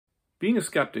Being a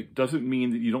skeptic doesn't mean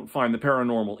that you don't find the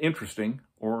paranormal interesting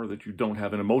or that you don't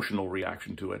have an emotional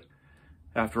reaction to it.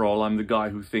 After all, I'm the guy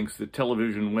who thinks that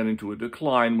television went into a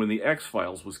decline when The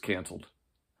X-Files was canceled.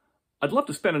 I'd love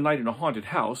to spend a night in a haunted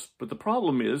house, but the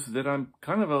problem is that I'm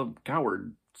kind of a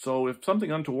coward, so if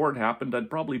something untoward happened, I'd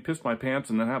probably piss my pants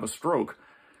and then have a stroke.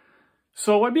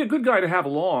 So I'd be a good guy to have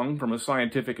along from a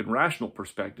scientific and rational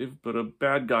perspective, but a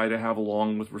bad guy to have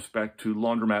along with respect to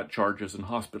laundromat charges and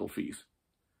hospital fees.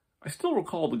 I still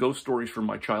recall the ghost stories from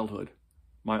my childhood.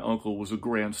 My uncle was a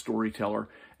grand storyteller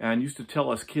and used to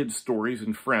tell us kids stories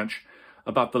in French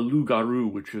about the loup-garou,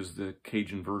 which is the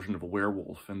Cajun version of a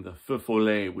werewolf, and the feu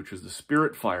follet, which is the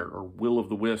spirit fire or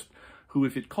will-o'-the-wisp, who,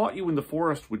 if it caught you in the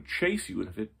forest, would chase you, and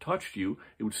if it touched you,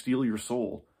 it would steal your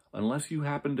soul, unless you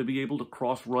happened to be able to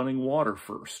cross running water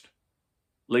first.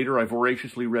 Later, I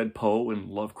voraciously read Poe and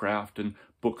Lovecraft and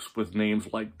books with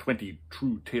names like 20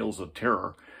 True Tales of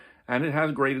Terror, and it had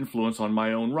a great influence on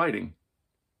my own writing.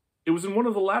 It was in one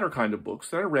of the latter kind of books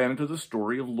that I ran into the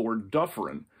story of Lord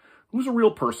Dufferin, who was a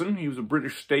real person. He was a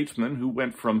British statesman who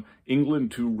went from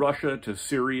England to Russia to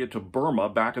Syria to Burma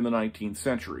back in the 19th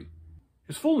century.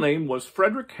 His full name was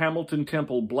Frederick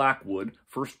Hamilton-Temple-Blackwood,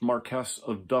 1st Marquess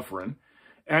of Dufferin,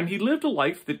 and he lived a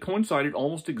life that coincided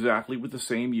almost exactly with the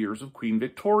same years of Queen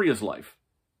Victoria's life.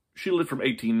 She lived from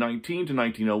 1819 to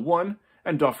 1901,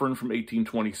 and Dufferin from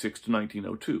 1826 to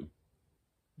 1902.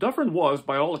 Dufferin was,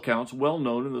 by all accounts, well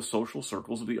known in the social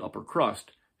circles of the upper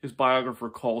crust. His biographer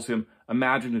calls him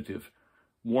imaginative,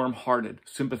 warm-hearted,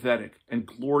 sympathetic, and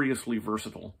gloriously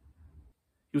versatile.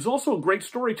 He was also a great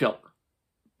storyteller,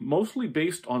 mostly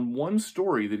based on one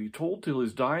story that he told till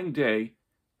his dying day,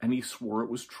 and he swore it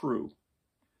was true.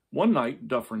 One night,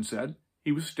 Dufferin said,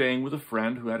 he was staying with a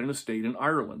friend who had an estate in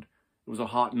Ireland. It was a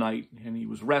hot night, and he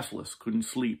was restless, couldn't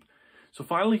sleep. So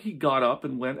finally he got up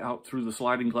and went out through the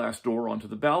sliding glass door onto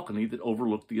the balcony that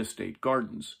overlooked the estate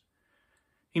gardens.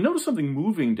 He noticed something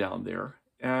moving down there,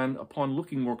 and upon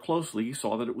looking more closely, he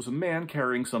saw that it was a man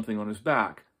carrying something on his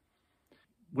back.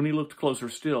 When he looked closer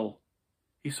still,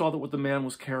 he saw that what the man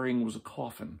was carrying was a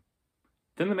coffin.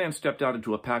 Then the man stepped out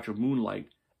into a patch of moonlight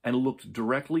and looked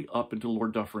directly up into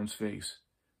Lord Dufferin's face.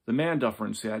 The man,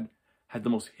 Dufferin said, had the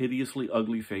most hideously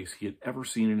ugly face he had ever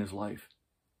seen in his life.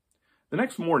 The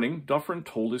next morning, Dufferin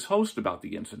told his host about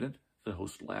the incident. The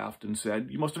host laughed and said,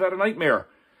 "You must have had a nightmare."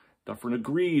 Dufferin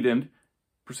agreed and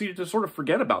proceeded to sort of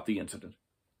forget about the incident.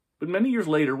 But many years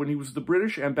later, when he was the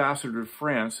British ambassador to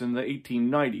France in the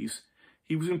 1890s,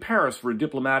 he was in Paris for a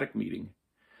diplomatic meeting.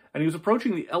 And he was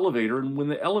approaching the elevator, and when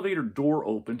the elevator door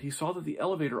opened, he saw that the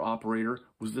elevator operator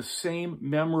was the same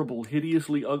memorable,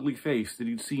 hideously ugly face that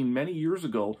he'd seen many years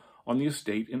ago on the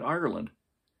estate in Ireland.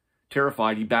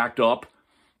 Terrified, he backed up,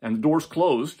 and the doors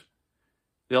closed.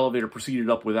 The elevator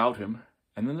proceeded up without him,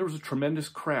 and then there was a tremendous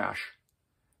crash.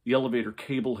 The elevator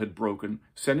cable had broken,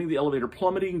 sending the elevator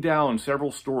plummeting down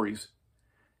several stories.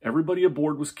 Everybody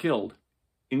aboard was killed,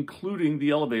 including the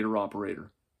elevator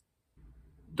operator.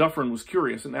 Dufferin was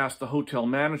curious and asked the hotel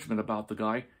management about the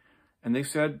guy, and they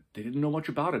said they didn't know much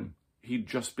about him. He'd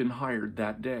just been hired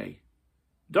that day.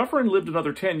 Dufferin lived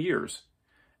another 10 years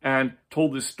and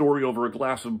told this story over a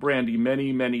glass of brandy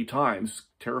many, many times,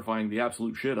 terrifying the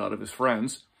absolute shit out of his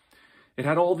friends. It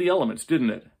had all the elements, didn't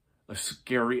it? A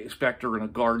scary specter in a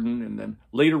garden, and then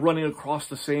later running across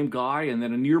the same guy, and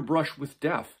then a near brush with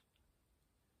death.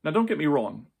 Now, don't get me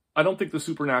wrong. I don't think the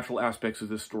supernatural aspects of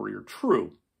this story are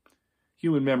true.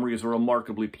 Human memory is a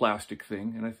remarkably plastic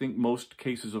thing, and I think most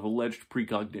cases of alleged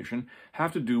precognition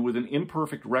have to do with an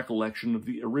imperfect recollection of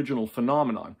the original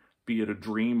phenomenon, be it a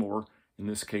dream or, in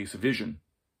this case, a vision.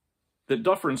 That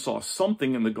Dufferin saw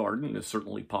something in the garden is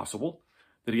certainly possible.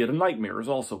 That he had a nightmare is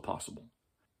also possible.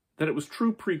 That it was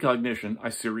true precognition, I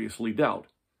seriously doubt.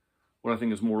 What I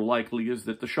think is more likely is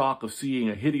that the shock of seeing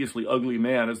a hideously ugly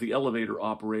man as the elevator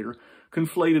operator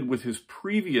conflated with his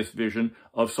previous vision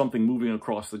of something moving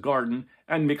across the garden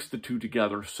and mixed the two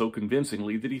together so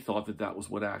convincingly that he thought that that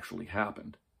was what actually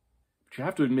happened. But you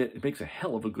have to admit, it makes a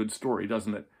hell of a good story,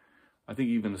 doesn't it? I think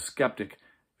even a skeptic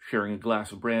sharing a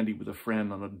glass of brandy with a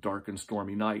friend on a dark and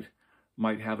stormy night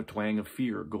might have a twang of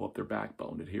fear go up their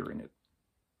backbone at hearing it.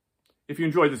 If you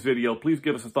enjoyed this video, please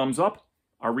give us a thumbs up.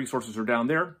 Our resources are down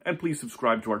there, and please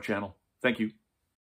subscribe to our channel. Thank you.